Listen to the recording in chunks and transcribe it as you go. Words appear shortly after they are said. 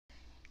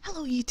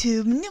Hello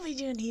YouTube, Newbie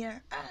Jun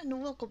here,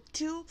 and welcome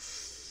to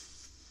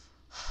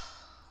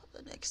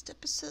the next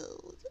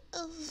episode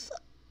of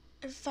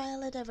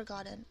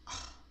Evergarden.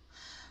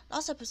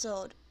 Last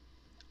episode,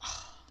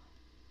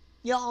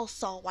 y'all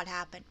saw what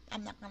happened.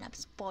 I'm not gonna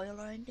spoil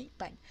or anything,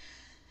 but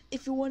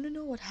if you want to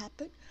know what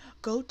happened,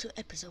 go to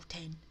episode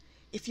 10.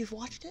 If you've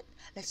watched it,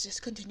 let's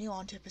just continue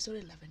on to episode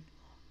 11.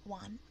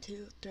 1,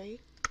 2, 3.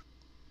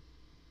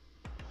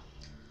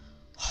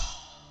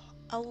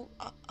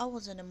 I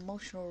was an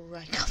emotional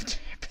wreck after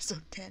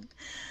episode 10.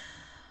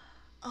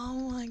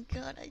 Oh my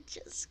god, I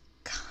just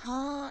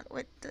can't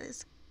with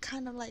this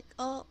kind of like,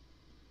 oh.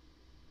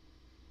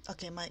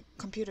 Okay, my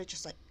computer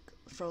just like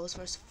froze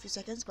for a few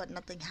seconds, but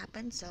nothing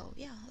happened, so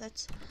yeah,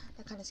 that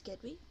kind of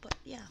scared me, but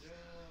yeah.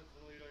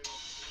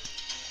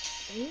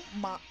 Oh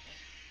my.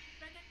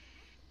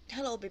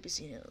 Hello,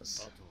 BBC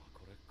News.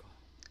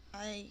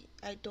 I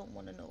don't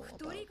want to know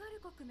about.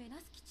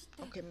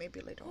 Okay,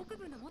 maybe later on.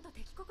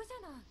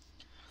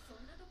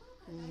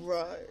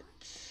 Right.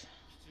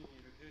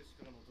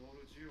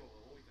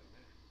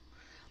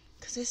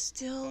 Because there's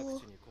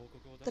still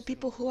the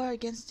people who are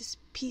against this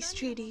peace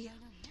treaty,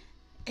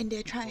 and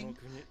they're trying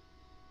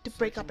to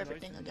break up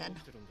everything again.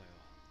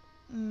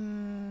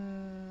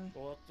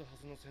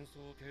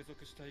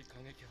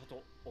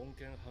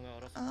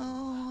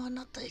 Oh,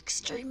 not the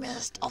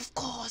extremist, of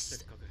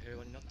course.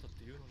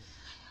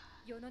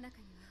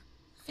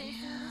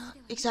 Yeah,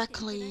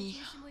 exactly.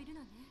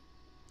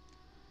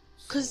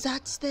 Because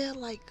that's their,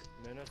 like,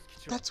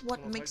 that's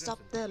what makes up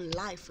their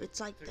life. It's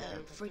like their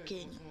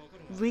freaking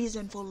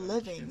reason for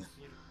living.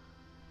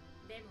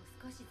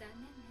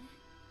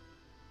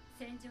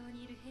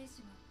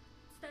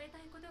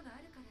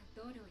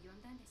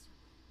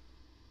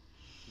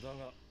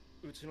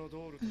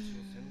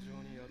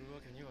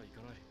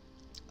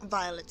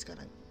 Violet's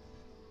gonna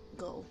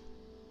go.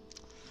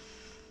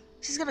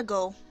 She's gonna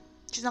go.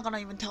 She's not gonna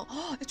even tell.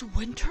 Oh, it's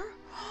winter?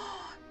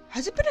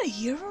 Has it been a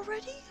year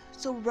already?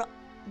 So,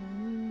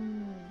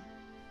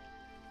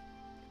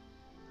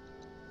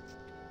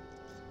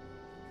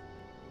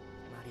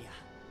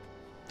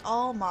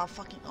 oh my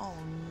fucking, oh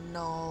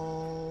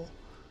no.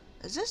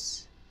 Is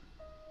this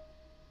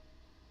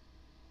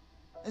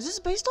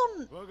based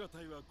on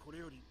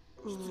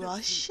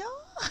Russia?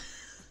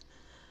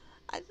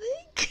 I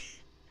think.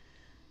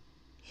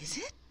 Is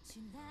it?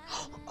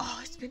 Oh,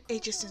 it's been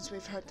ages since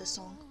we've heard this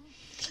song.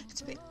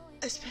 It's been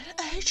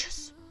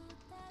ages.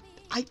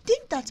 I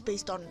think that's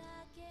based on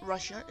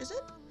Russia, is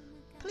it?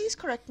 Please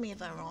correct me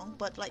if I'm wrong,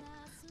 but like,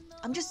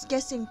 I'm just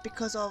guessing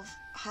because of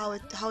how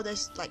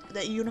there's like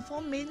the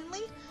uniform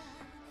mainly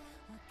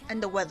and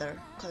the weather,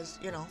 because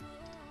you know,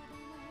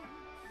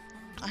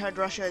 I heard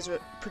Russia is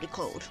pretty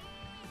cold.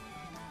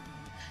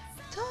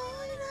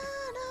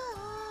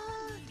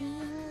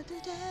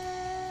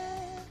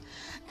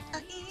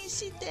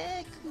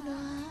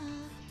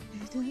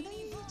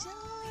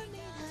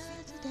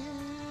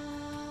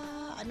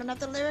 I don't have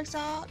the lyrics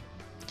out.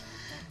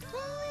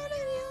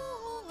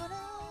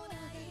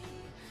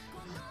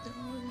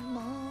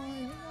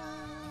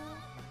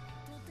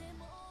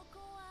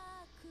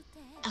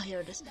 Oh,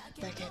 here it is. だ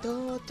け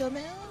どとても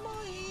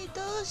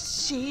愛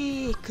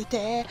しく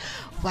て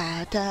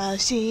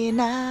私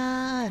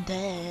なん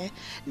て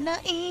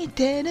泣い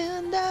て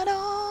るんだろ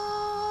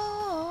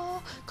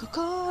う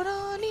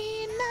心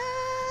に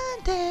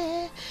なん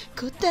て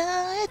答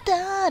え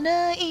た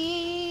ない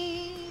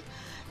言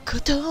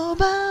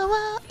葉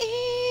は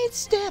い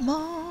つで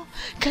も語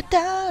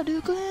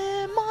るぐ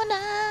も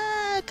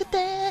なく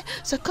て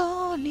そ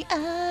こに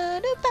あ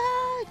るば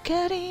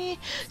かり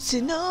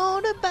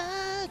募るば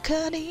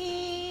か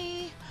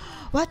り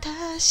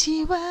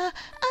私はあ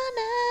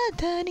な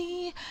た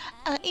に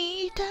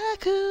会いた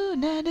く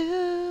なる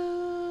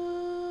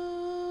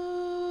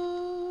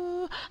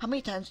How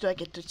many times do I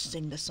get to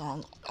sing this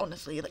song?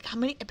 Honestly, like how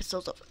many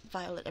episodes of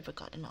Violet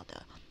Evergarden are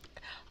there?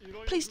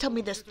 Please tell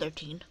me there's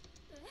 13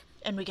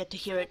 and we get to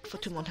hear it for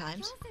 2 more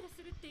times.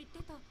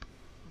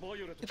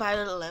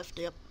 Violet left,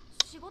 yep.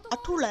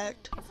 Too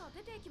late.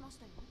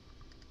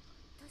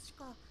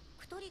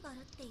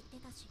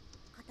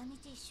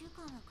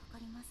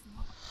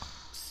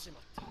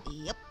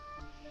 Yep.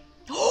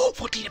 Oh,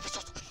 14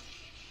 episodes.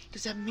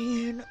 Does that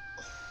mean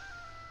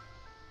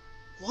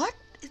what?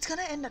 It's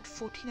gonna end at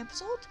 14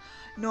 episodes?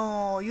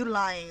 No, you're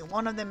lying.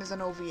 One of them is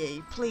an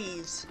OVA,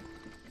 please.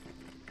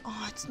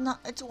 Oh, it's not.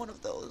 It's one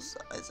of those,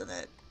 isn't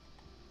it?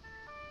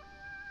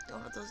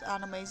 One of those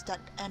animes that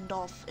end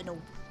off in a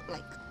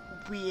like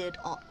weird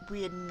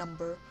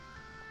number.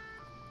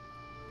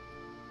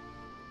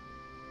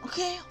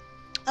 Okay,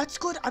 that's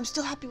good. I'm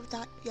still happy with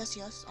that. Yes,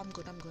 I'm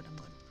good.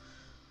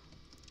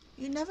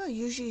 You never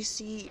usually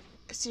see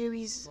a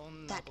series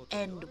that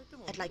end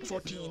at like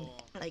 14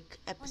 like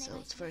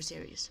episodes for a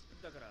series.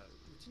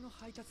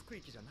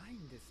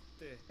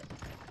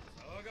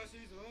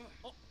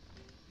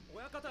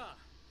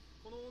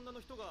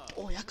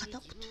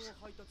 Oyakata?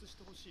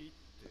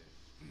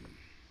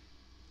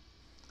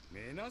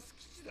 メナス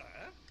基地だ。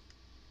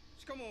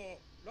しかも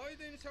ライ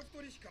デンシャフ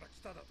トリ市から来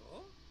ただ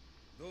と。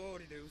道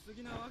理で薄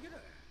着なわけだ。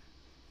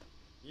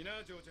いい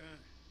な、嬢ちゃん。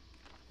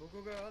こ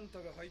こがあんた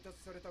が配達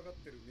されたがっ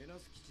てるメナ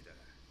ス基地だ。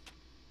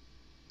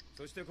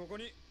そしてここ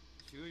に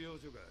収容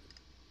所がある。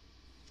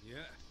い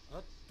や、あ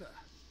ったか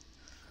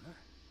な。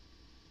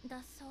脱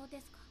走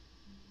ですか？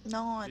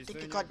 No, I think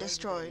it got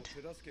destroyed.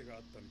 手助けがあ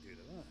ったみたい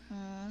だ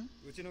な。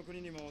うちの国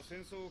にも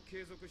戦争を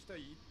継続した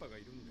い一派が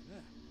いるんで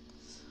な。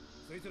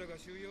そいつらが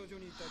収容所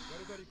にいたガ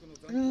ルガリクの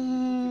残党に武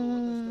器を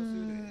渡した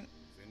せいで、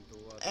戦闘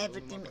は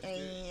Everything.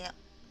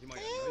 今や内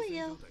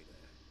戦状態だ。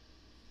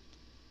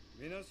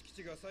メナス基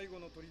地が最後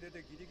の砦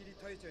でギリギリ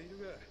耐えちゃいる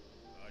が、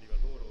周りは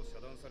道路を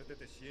遮断されて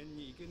て支援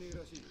に行けねえ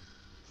らしい。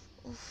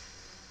分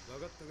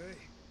かったかい？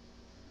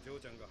ジョー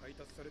ちゃんが配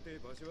達されて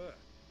いる場所は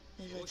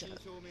正真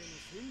正銘の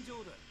戦場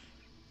だ。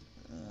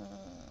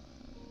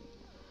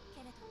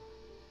けれど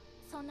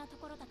そんなと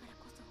ころだから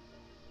こそ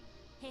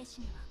兵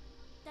士には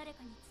誰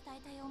かに伝え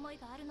たい思い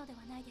があるので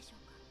はないでし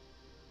ょうか。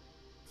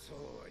そ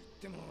うは言っ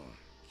ても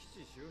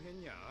基地周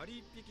辺にはア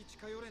リ一匹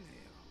近寄れねえ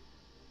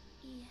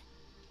よ。いいえ、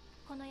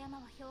この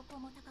山は標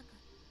高も高く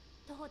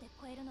徒歩で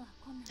越えるのは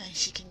困難。 And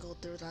she can go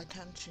through that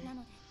country. な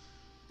ので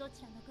ど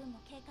ちらの軍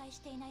も警戒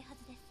していないは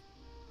ずです。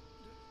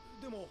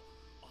でも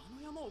あの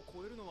山を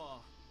越えるの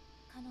は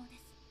可能で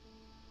す。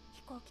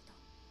飛行機と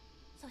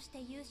そし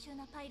て優秀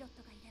なパイロッ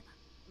トがいれば。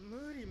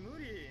無理無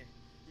理。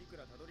いく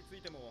らたどり着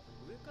いても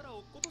上から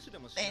落っことしで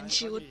もしない。 And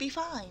she would be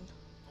fine.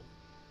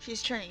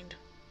 She's trained.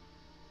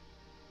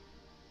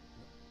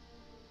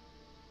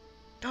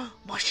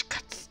 もしか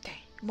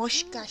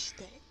し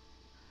て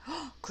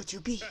Could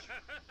you be?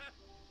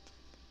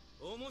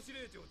 面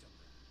白いジョーちゃんだ。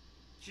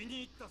気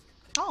に入ったぜ。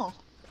 Oh.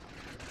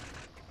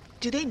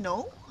 Do they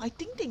know? I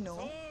think they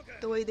know.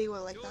 The way they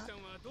were like that.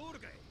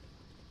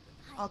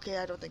 Okay,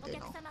 I don't think they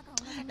know.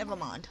 Never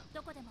mind.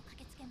 どこでも駆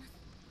けつけます。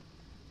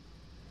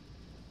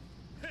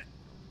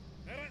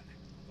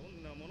ど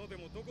んなもので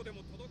もどこで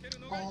も届ける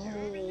のが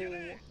郵便や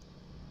ね。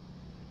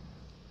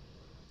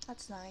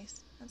 That's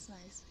nice. That's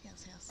nice.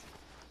 Yes, yes.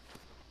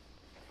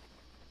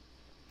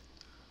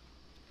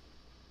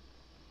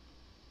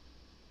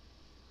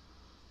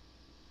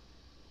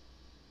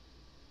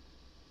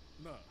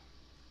 なあ、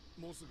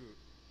もうすぐ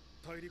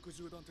大陸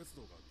縦断鉄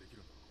道ができ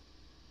るんだろ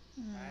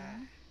う。あ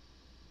あ、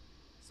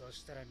そ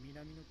したら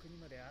南の国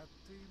まであっ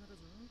という間だぞ。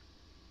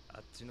あ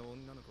っちの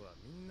女の子は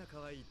みんな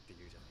可愛いって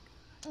言うじゃないか。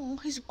Oh,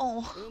 he's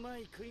oh. うま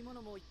い食い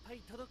物もいっぱい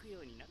届く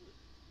ようになる。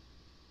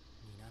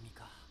南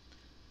か。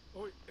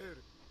おい、エー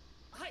ル。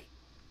はい。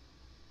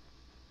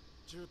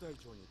中隊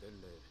長に伝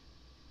令。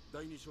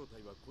第二小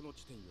隊はこの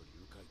地点より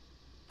迂回。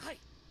はい、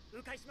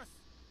迂回します。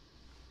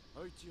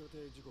配置予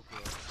定時刻は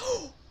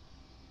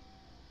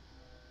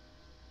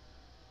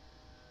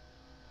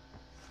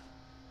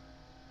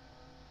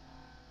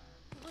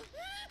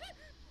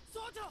総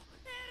長、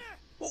エ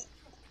ール。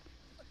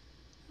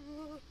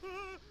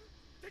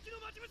敵の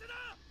待ち伏せだ。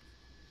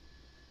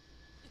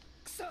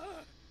くそ、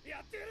や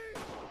ってやる。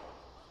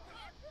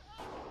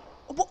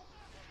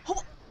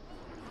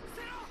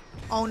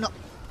Oh no.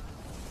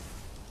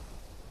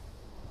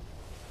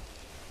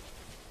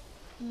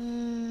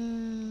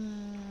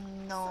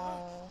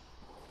 No.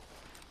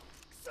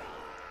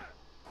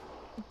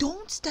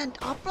 Don't stand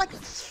up like a...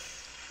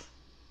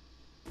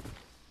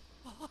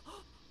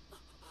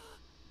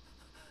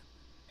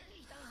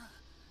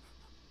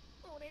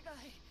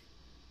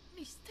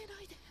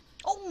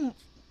 Oh.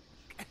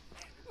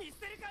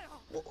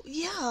 Well,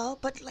 yeah,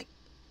 but like...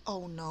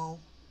 Oh no.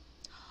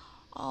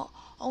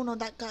 Oh no,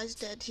 that guy's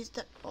dead. He's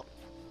dead.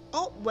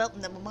 Oh, well,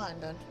 never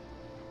mind then.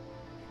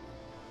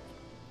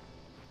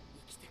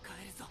 生きて帰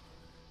るぞ。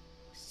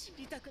死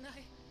にたくな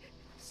い。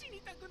死に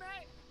たくな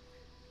い。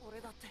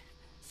俺だって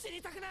死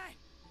にたくない。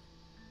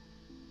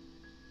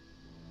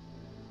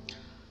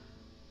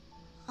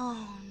Oh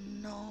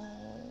no.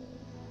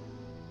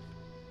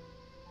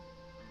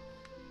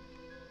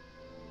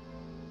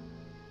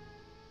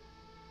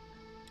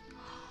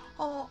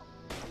 Oh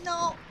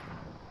no.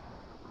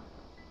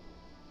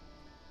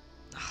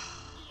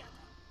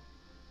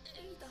 エ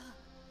イダ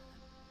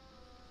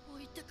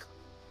置いてか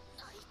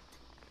ないって。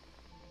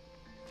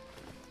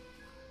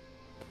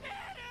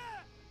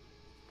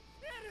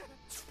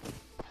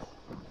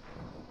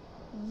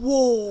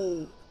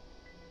Whoa.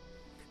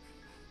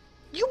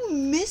 You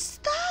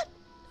missed that?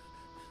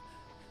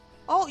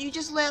 Oh, you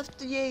just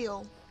left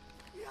Yale.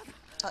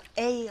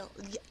 Ale.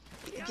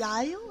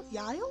 Yale?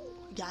 Yale?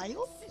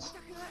 Yale?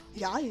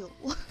 Yale?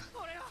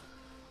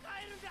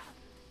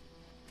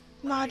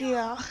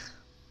 Nadia.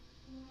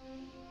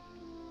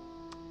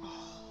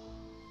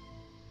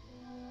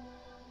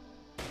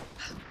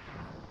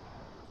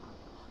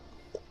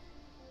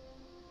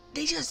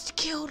 They just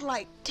killed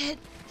like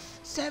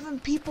 7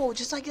 people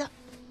just like that.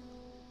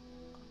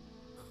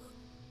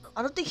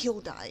 I don't think he'll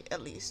die,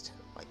 at least.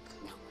 Like,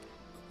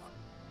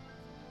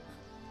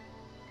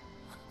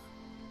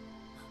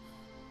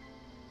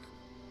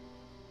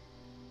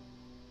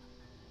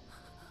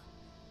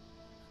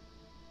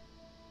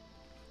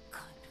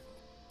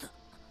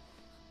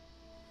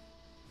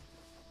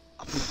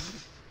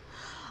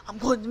 I'm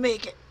going to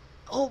make it.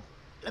 Oh,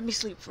 let me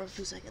sleep for a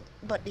few seconds.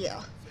 But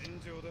yeah. 戦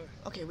場だ。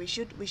Okay, we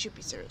should be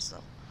serious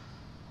though.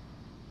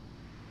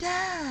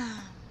 Damn.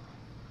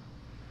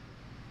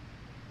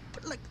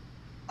 But like,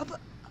 but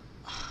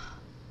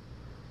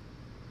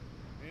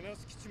メナ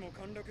ス基地も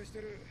陥落して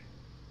る。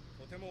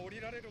とても降り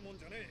られるもん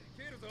じゃねえ。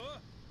消えるぞ。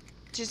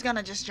 she's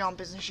gonna just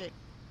jump, isn't she?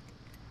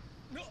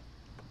 な。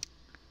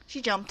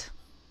 She jumped.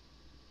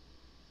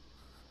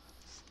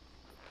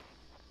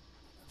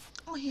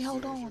 Oh, he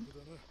held on.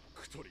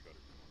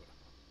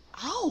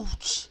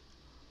 Ouch.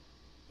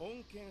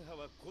 本剣派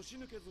は腰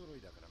抜け揃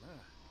いだか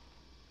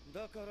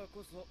らな。だから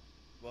こそ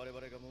我々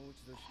がもう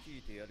一度率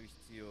いてやる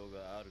必要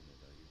があるの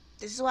だよ。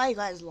 This is why you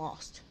guys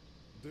lost.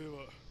 で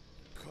は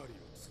狩り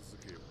を続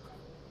けようか。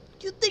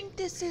 You think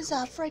this is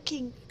a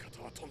freaking 味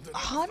方は飛んでな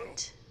いぞ。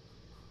 hunt?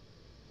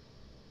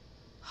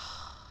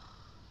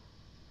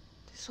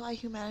 This is why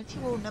humanity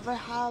will never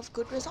have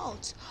good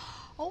results.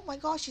 Oh my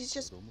gosh, he's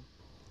just...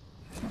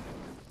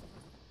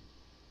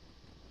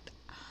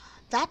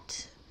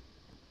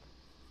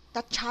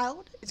 That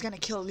child is gonna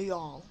kill you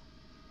all.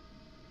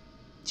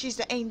 She's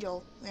the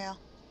angel, yeah.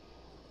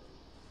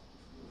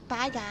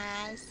 Bye,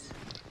 guys.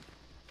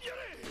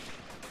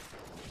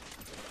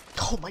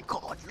 Oh my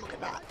god, look at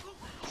that.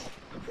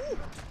 Ooh.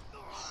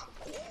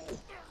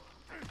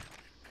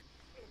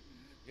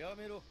 や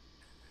めろ。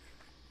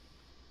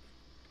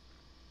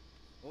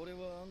俺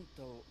はあん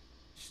たを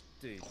知っ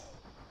ている。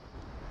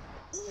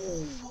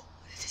 Ooh,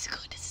 this is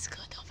good, this is good.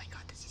 Oh my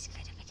god, this is good.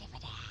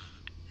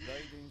 ラ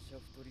イデンシャ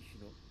フトリヒ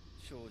の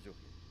少女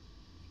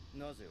兵。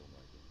なぜお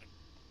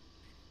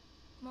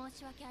前が。申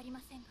し訳ありま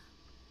せんが、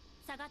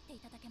下がってい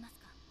ただけます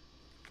か。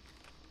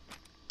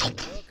分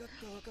かっ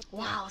た分かった。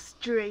 Wow,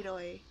 straight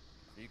away.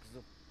 行く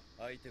ぞ。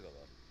相手が悪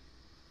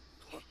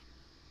い。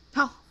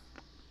 Huh.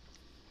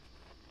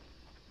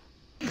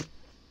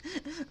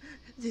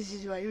 This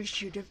is why we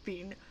should have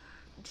been.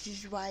 This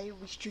is why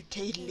we should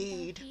take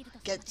lead.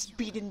 Gets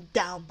beaten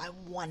down by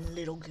one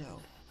little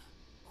girl.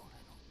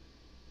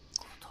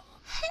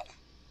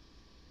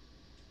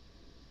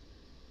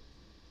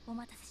 お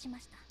待たせしま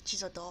した。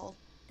 She's a doll.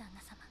 旦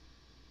那様。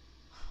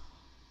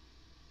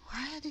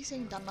 Why are they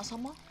saying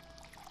Danna-sama?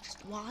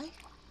 Just why?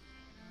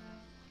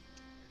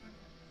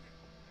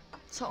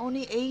 So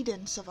only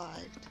Aiden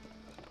survived.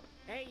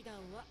 エイダン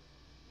は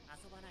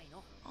遊ばない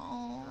の？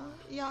 Oh,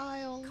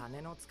 Yael.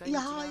 金の使い道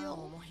が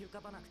思い浮か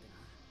ばなくてな。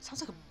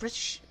 Sounds like a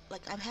British,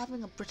 like I'm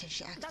having a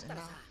British だっ accent た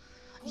ら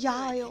now.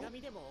 さ、 Yael. 手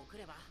紙でも送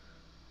れば。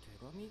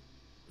手紙？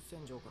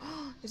戦場から。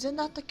 Isn't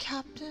that the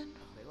captain?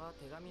 俺は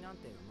手紙なん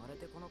て生まれ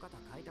てこの方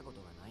書いたこ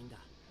とがないんだ。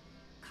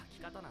書き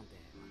方なんて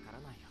わから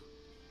ないよ。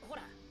ほ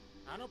ら、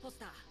あのポス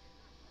ター。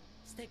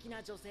素敵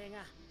な女性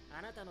が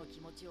あなたの気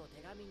持ちを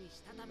手紙に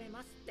したため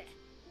ますって。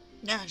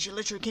 Yeah, she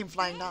literally came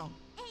flying down.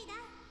 エイダ、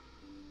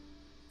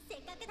せ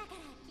っかくだから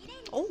綺麗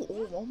に。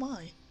 Oh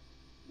my.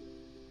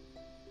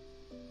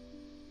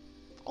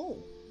 Oh.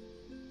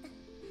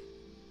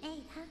 エ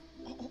イ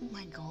ダ、 Oh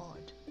my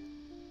god.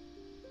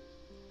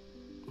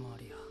 マ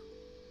リア。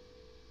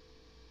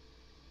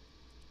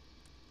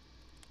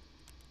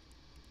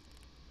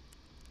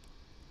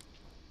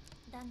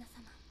旦那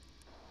様、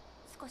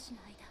少しの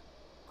間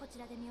こち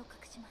らで身を隠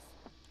します。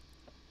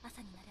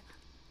朝になれば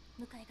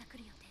迎えが来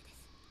る予定です。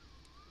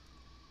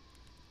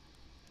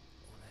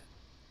俺、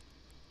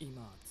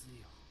今暑い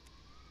よ。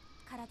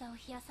体を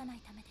冷やさない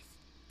ためです。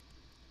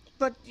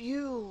 But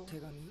you. 手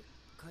紙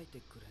書いて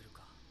くれる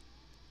か。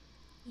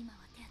今は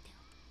手当て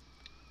を。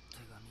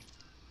手紙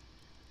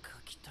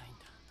書きたいん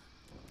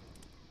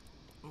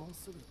だ。もう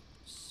すぐ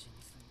死に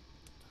そう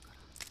だか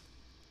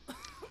ら。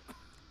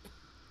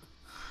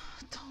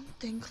 Don't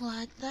think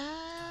like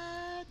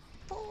that,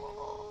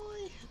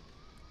 boy.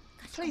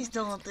 Please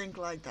don't think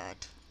like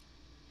that.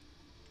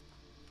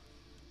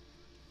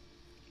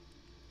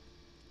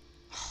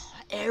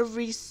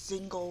 Every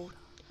single.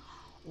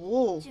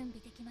 Oh, 準備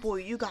できました。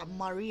 boy, you got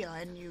Maria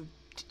and you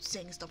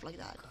saying stuff like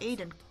that.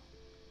 Aiden,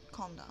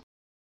 calm down.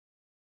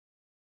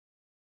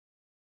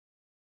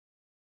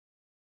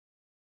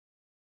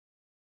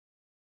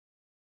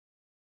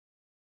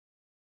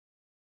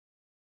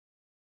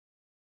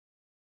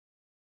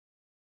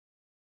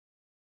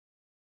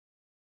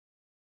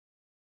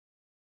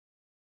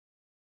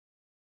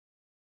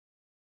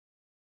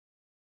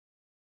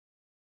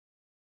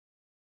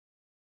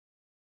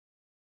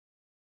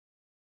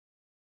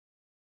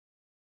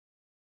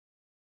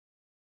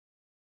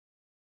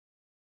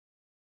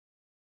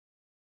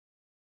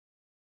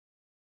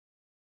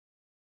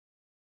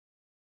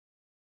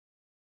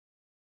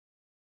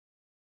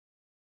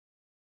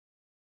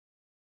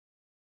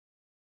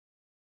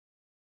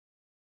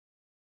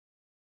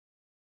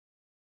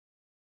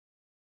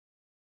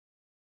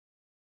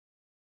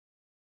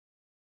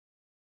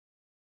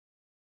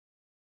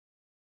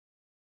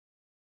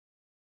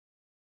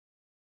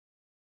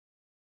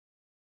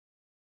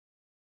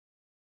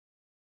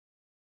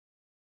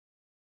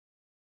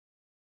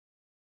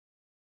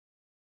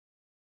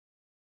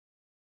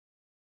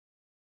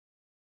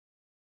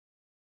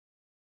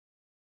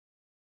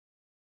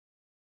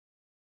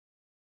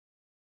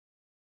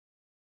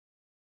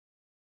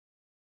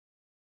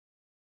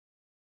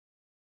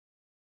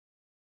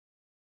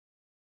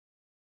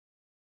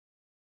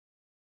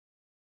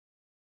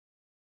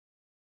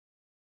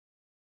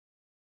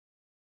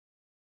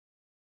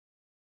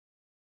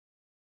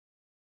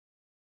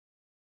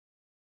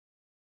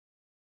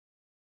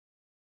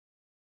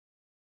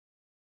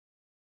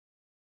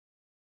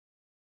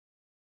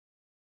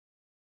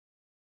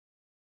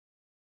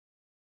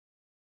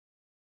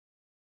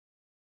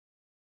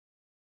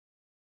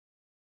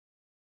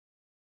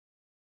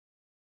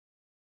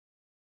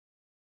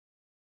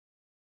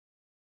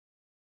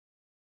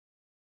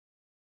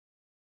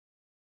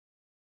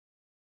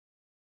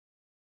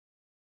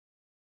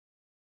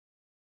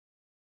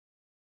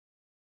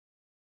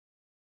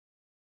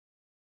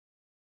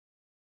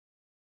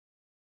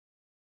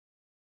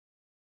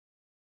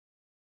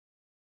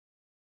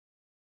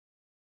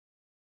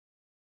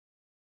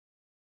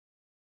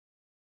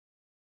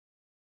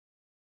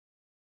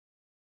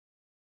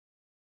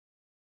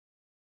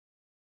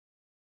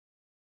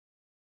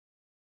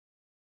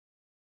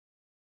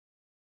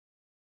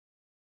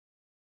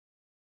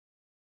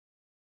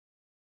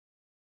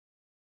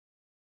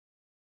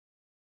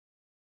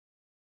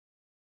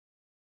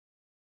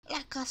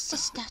 like a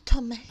sister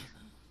to me.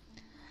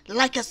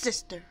 Like a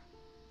sister.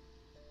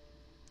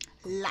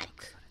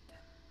 Like.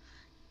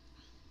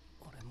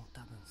 俺も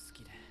多分好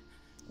きで。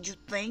 You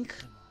think?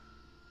 でも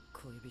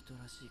恋人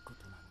らしいこ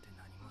となんて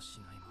何もし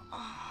ないまま。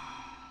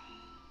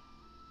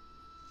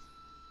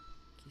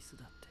キス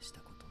だってし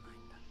たことない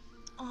んだ。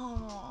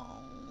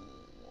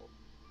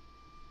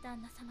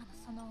旦那様の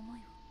その思い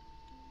を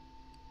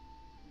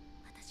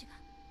私が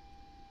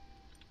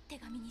手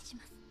紙にし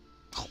ます。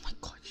 Oh my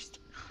god,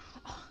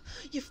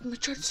 you've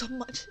matured so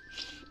much.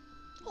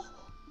 Oh.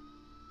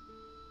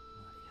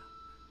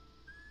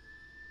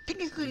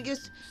 Think you could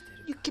just,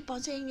 you keep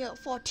on saying you're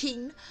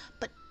 14,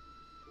 but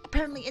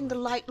apparently in the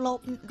light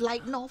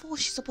novel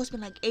she's supposed to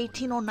be like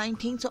 18 or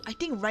 19, so I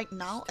think right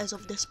now, as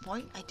of this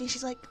point, I think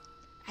she's like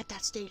at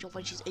that stage of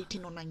when she's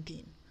 18 or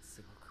 19.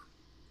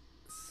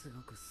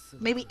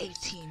 Maybe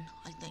 18,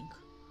 I think.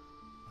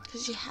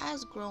 Because she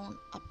has grown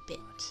a bit.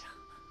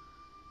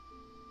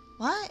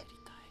 What?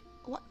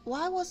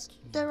 Why was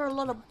there a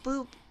lot of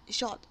boob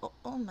shot?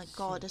 Oh my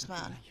god, this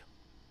man.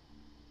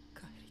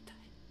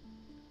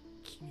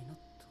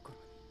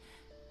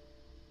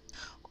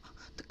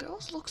 The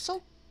girls look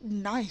so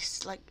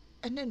nice, like,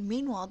 and then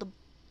meanwhile the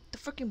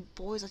freaking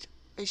boys are.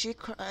 Is she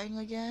crying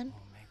again?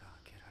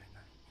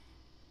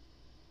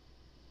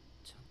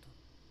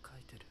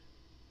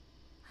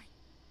 はい、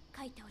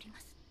書いておりま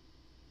す。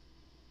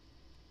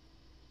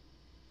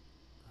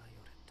バイ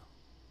オレット、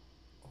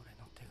俺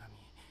の手紙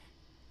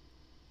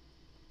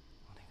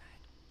お願い。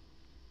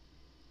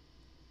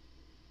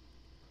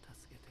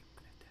助けて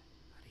くれて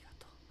ありが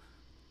とう。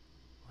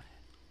俺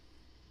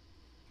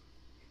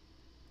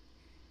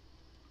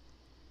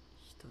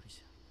一人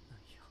じゃな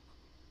いよ。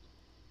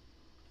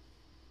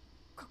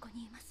ここ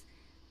にいます。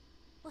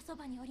おそ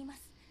ばにおりま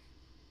す。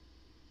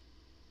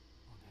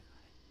お願い。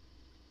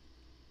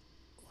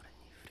俺に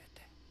触れ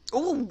て。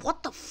Oh,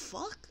 what the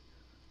fuck?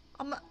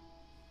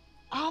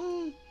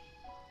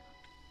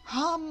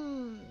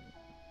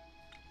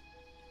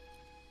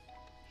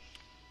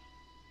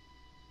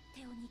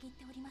手を握っ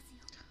ておりますよ、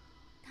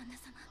旦那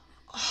様。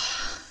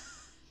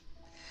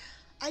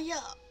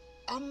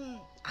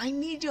I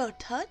need your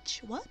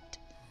touch? What?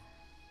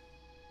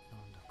 な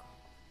んだか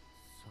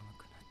寒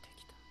くなって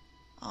きた。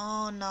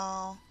 Oh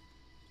no.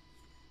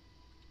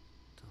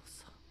 父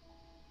さん、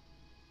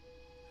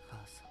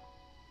母さん。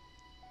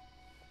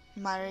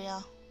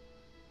 Maria.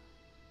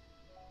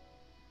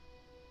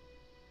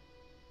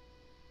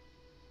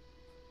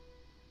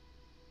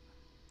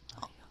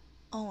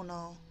 Oh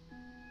no.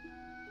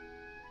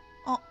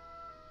 Oh.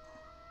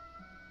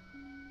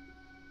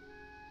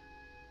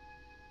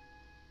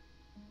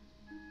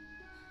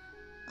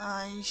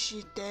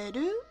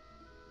 Aishiteru?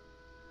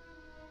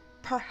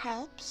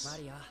 Perhaps? マ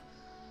リア、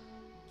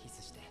キ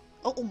スして。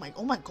 Oh my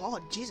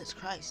god, Jesus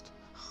Christ.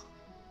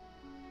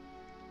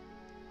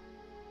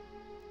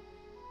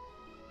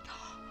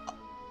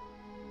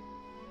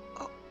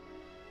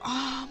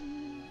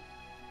 Um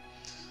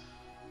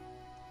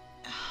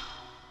あ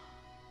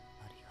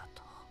りが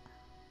とう。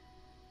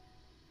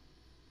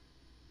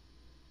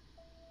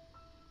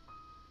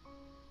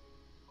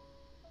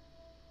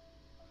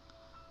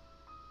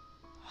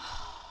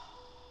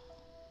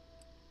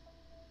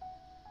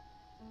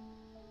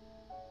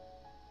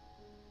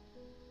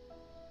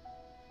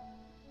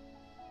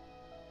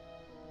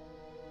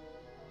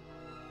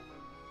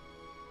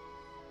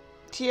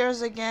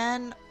 Tears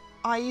again?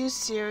 Are you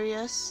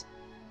serious?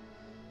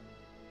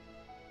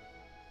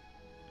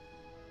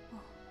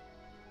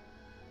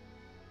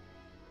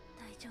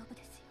 大丈夫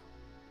ですよ、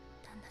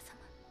旦那様。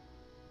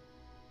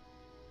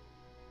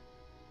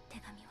手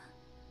紙は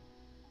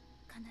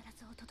必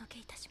ずお届け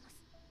いたします。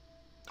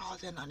 Oh,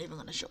 they're not even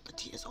gonna show the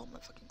tears. Oh my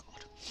fucking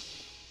god.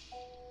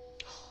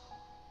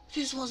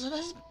 This wasn't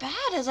as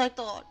bad as I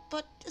thought,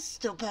 but it's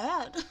still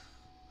bad.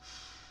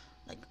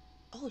 Like,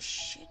 oh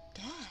shit,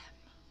 damn.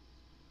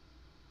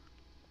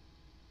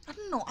 I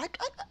don't know.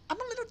 I'm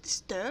a little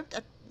disturbed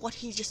at what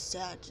he just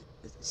said.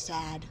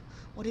 Sad.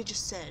 What he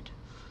just said.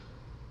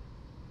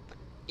 But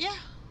yeah.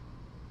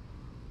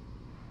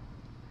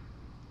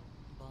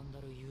 バン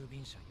ダル郵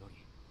便車よ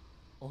り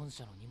御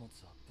社の荷物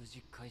は無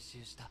事回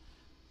収した。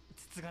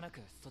つつがなく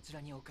そち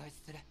らにお返し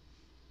する。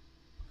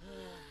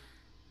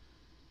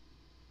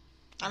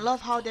 I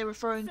love how they're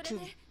referring to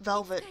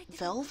velvet,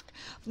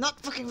 not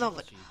fucking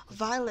velvet,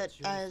 violet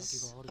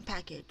as a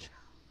package.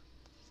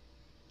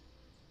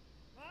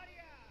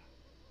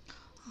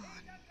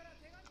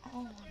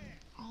 Oh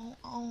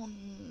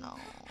no,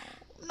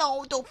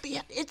 no, don't be.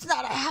 It's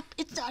not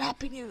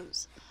happy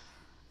news.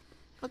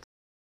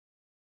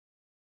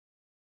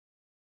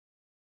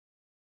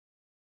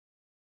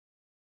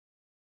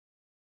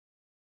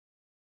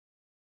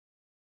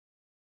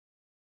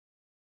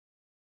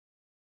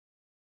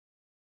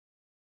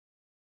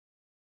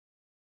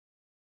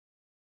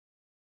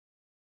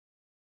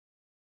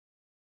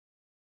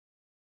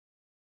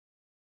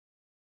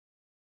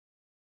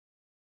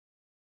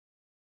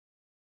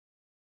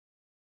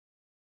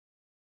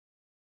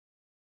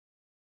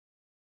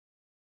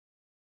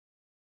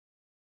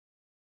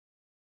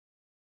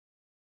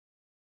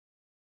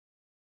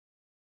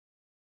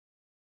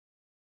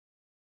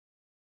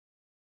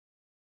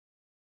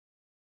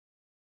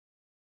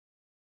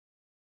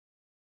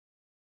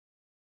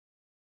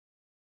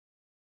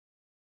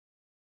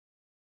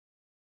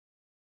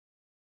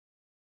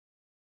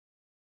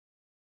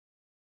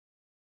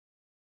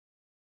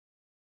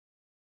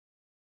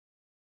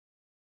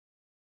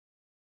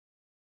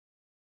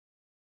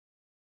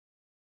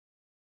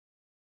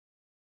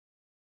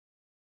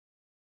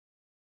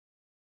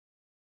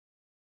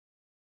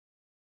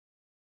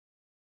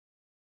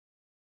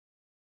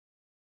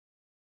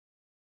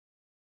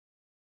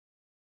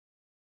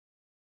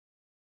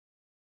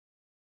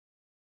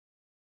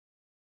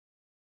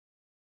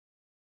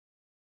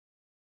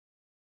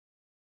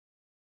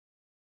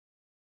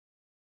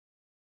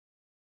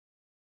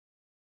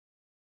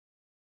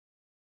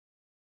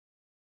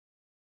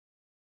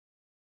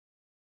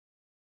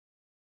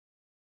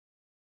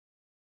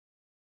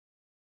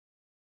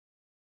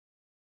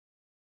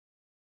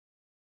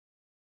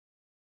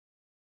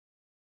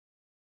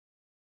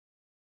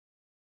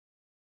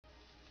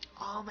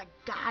 Oh my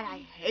god,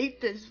 I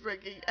hate this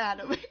freaking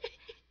anime. Why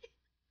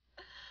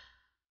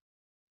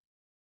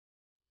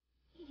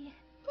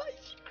is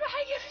she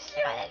crying if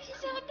she wanted to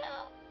say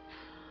no?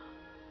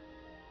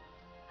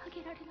 あ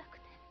げられなく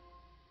て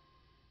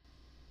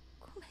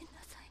ごめん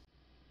なさい。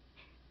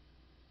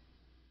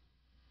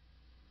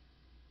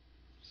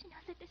死な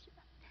せてし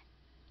まって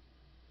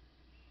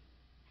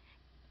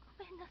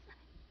ごめんなさい。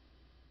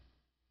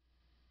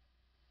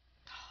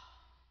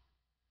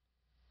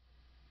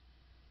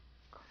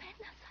ごめん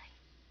なさい。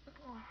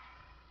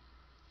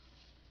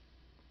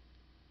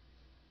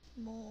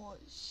も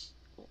うし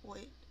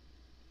wait,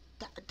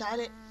 that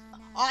it.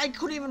 I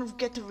couldn't even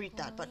get to read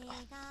that, but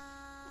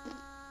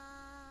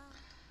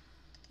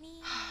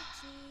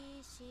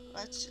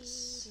let's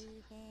just.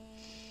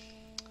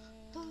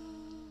 I'll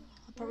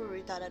probably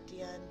read that at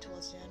the end,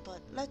 towards the end,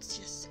 but let's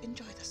just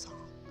enjoy the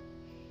song.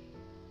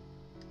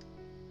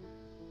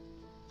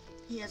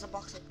 He has a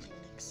box of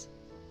Kleenex.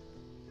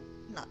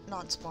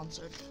 Not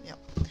sponsored. Yep.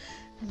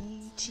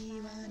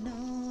 日は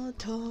の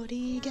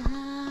鳥が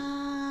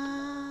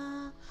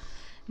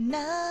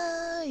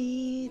鳴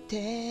い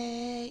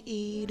て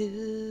い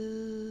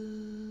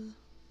る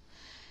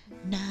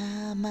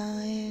名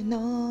前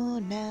の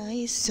な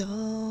い空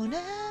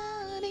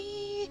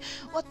に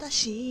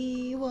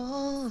私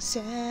を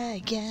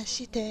探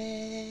し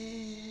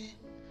て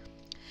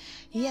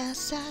優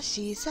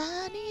しさ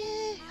に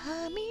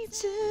はみ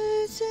続け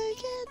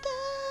た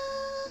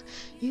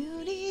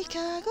ゆり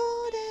かご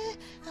で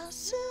明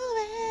日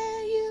へ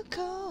行こ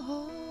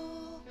う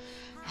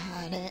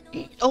晴れ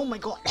Oh my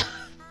god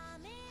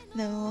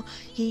の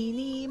日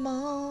に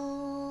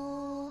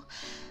も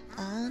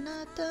あ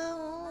なた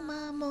を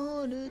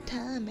守る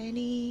ため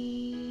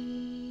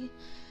に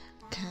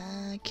か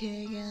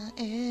けが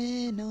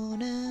えの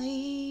な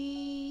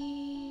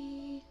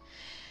い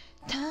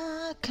宝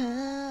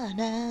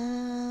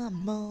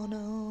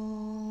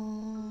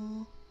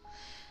物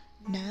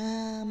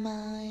名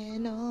前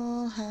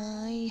の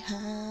灰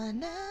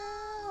花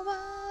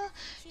は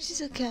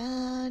静か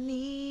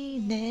に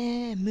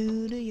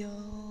眠るよ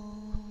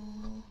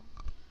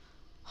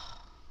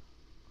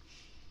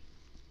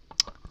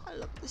I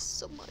love this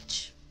so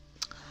much.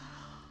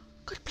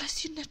 God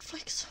bless you,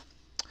 Netflix.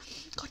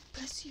 God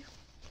bless you.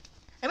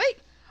 Am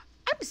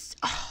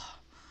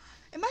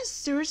I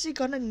seriously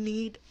gonna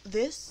need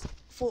this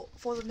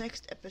for the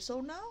next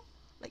episode now?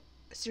 Like,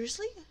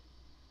 seriously?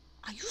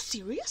 Are you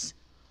serious?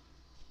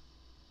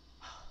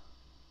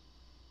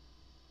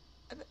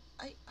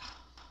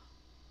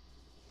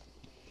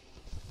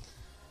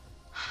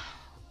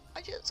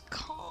 I just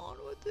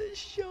can't with this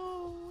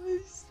show.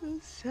 It's so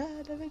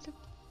sad. I'm gonna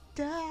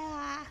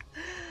die.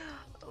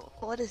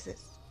 What is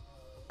this?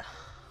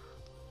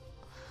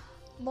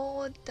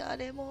 もう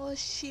誰も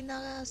死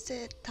な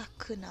せた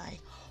くない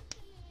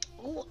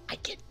Oh, I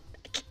can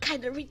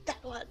kind of read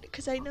that one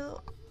because I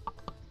know.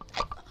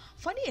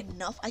 Funny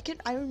enough, I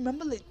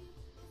remember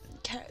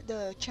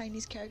the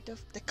Chinese character,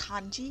 the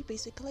kanji.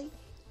 Basically,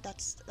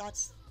 that's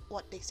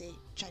what they say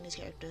Chinese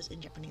characters in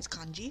Japanese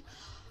kanji.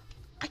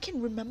 I can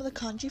remember the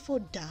kanji for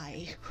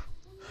dai,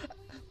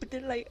 but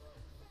then like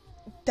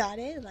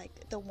dare,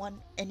 like the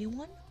one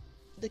anyone,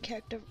 the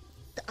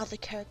other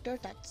character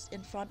that's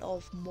in front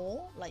of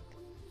more, like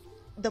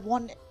the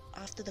one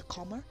after the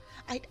comma.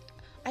 I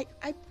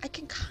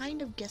can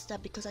kind of guess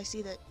that because I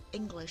see the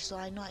English, so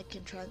I know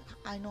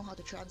I know how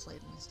to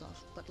translate and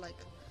stuff. But like,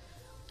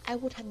 I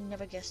would have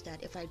never guessed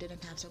that if I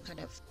didn't have some kind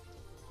of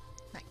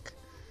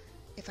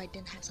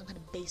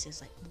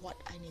basis, like what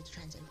I need to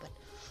translate. But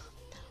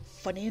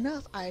funny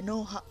enough, I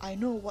know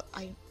what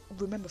I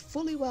remember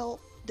fully well,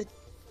 the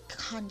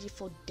kanji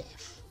for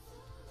death.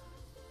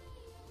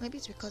 Maybe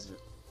it's because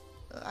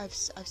I've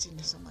seen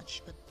this so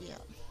much, but yeah,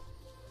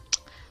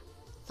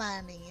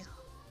 funny.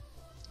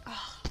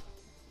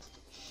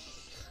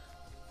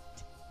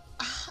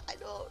 I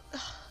don't.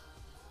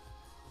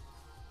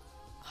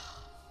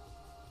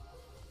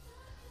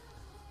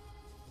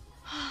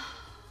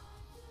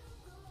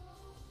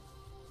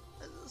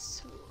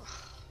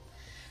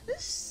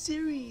 This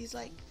series,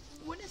 like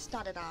when it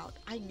started out,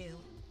 I knew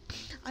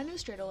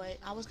straight away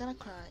I was gonna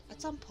cry at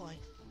some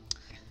point.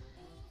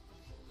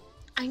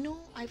 I know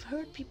I've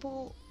heard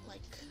people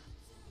like,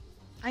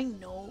 I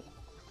know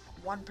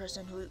one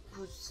person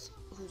who's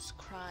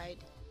cried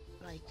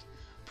like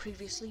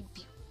previously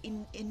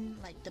in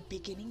like the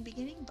beginning,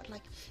 but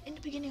like in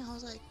the beginning I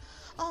was like,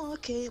 oh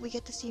okay, we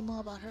get to see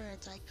more about her.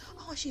 It's like,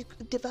 oh, she's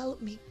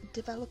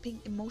developing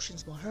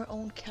emotions more, her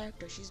own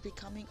character, she's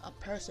becoming a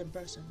person,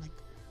 like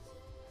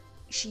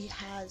she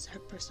has her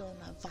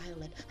persona,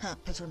 Violet,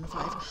 persona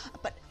 5,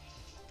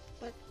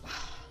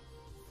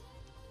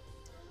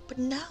 but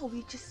now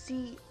we just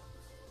see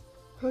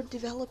her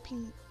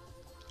developing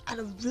at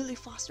a really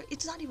fast rate.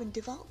 It's not even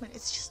development,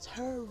 it's just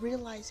her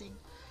realizing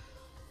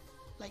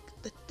like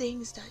the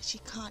things that she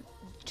can't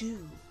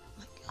do,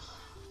 like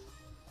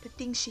the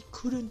things she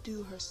couldn't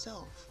do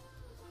herself,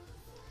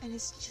 and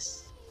it's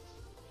just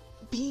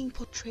being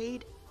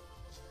portrayed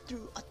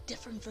through a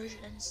different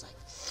version, and it's like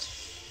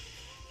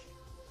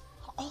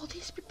all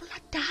these people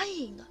are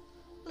dying.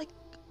 Like,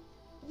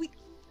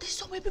 there's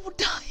so many people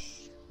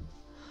dying.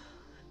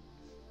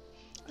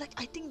 Like,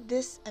 I think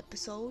this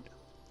episode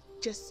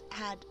just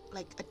had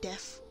like a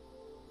death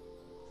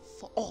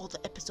for all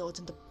the episodes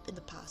in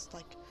the past.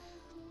 Like,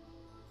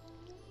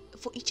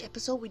 for each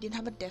episode we didn't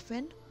have a death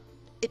in.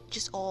 It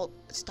just all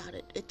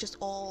started. It just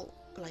all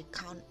like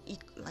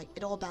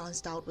it all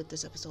balanced out with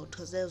this episode,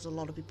 because there was a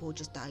lot of people who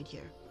just died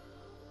here.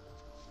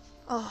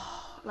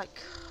 Oh, like,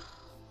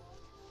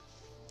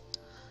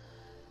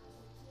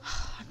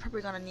 I'm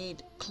probably gonna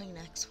need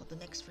Kleenex for the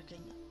next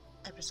freaking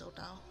episode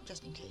now,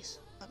 just in case.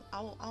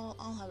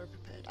 I'll have it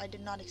prepared. I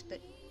did not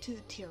expect to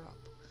tear up.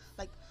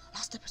 Like,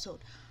 last episode,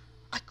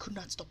 I could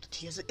not stop the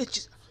tears. It's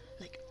just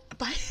like,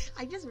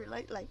 I just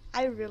realized, like,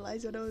 I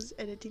realized when I was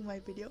editing my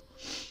video,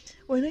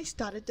 when I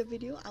started the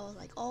video, I was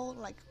like all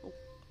like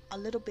a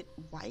little bit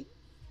white.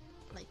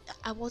 Like,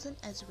 I wasn't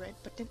as red,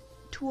 but then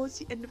towards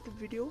the end of the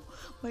video,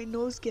 my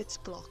nose gets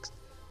blocked.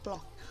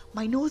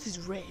 My nose is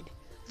red.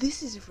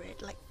 This is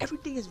red. Like,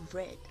 everything is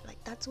red.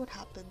 Like, that's what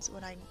happens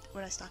when I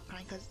start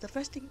crying, because the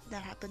first thing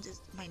that happens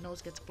is my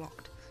nose gets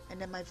blocked, and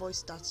then my voice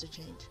starts to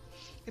change.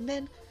 And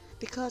then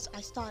because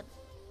I start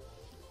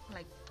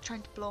like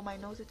trying to blow my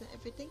nose and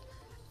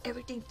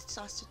everything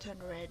starts to turn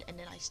red, and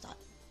then I start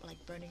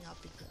like burning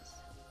up, because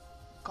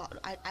God,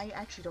 I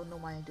actually don't know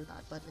why I do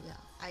that, but yeah,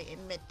 I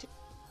emit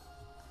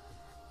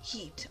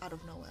heat out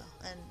of nowhere,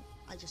 and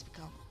I just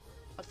become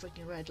a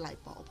freaking red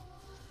light bulb.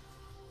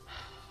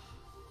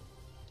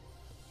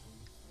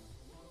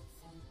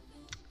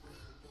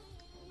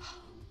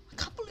 I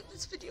can't believe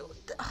this video,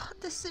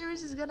 this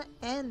series is gonna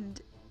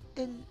end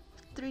in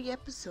 3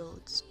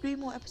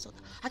 more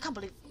episodes. I can't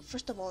believe,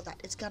 first of all,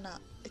 that it's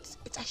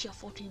actually a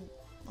 14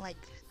 like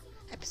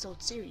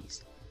episode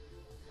series.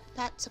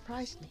 That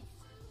surprised me.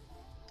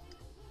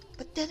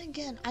 But then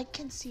again, I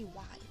can see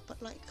why.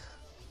 But like,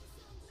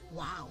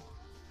 wow.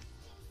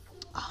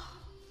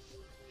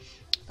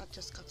 That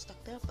just got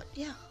stuck there. But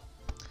yeah,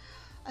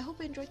 I hope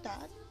you enjoyed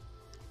that.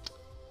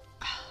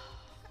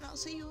 And I'll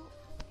see you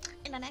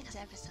in the next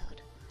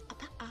episode.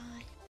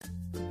 Bye.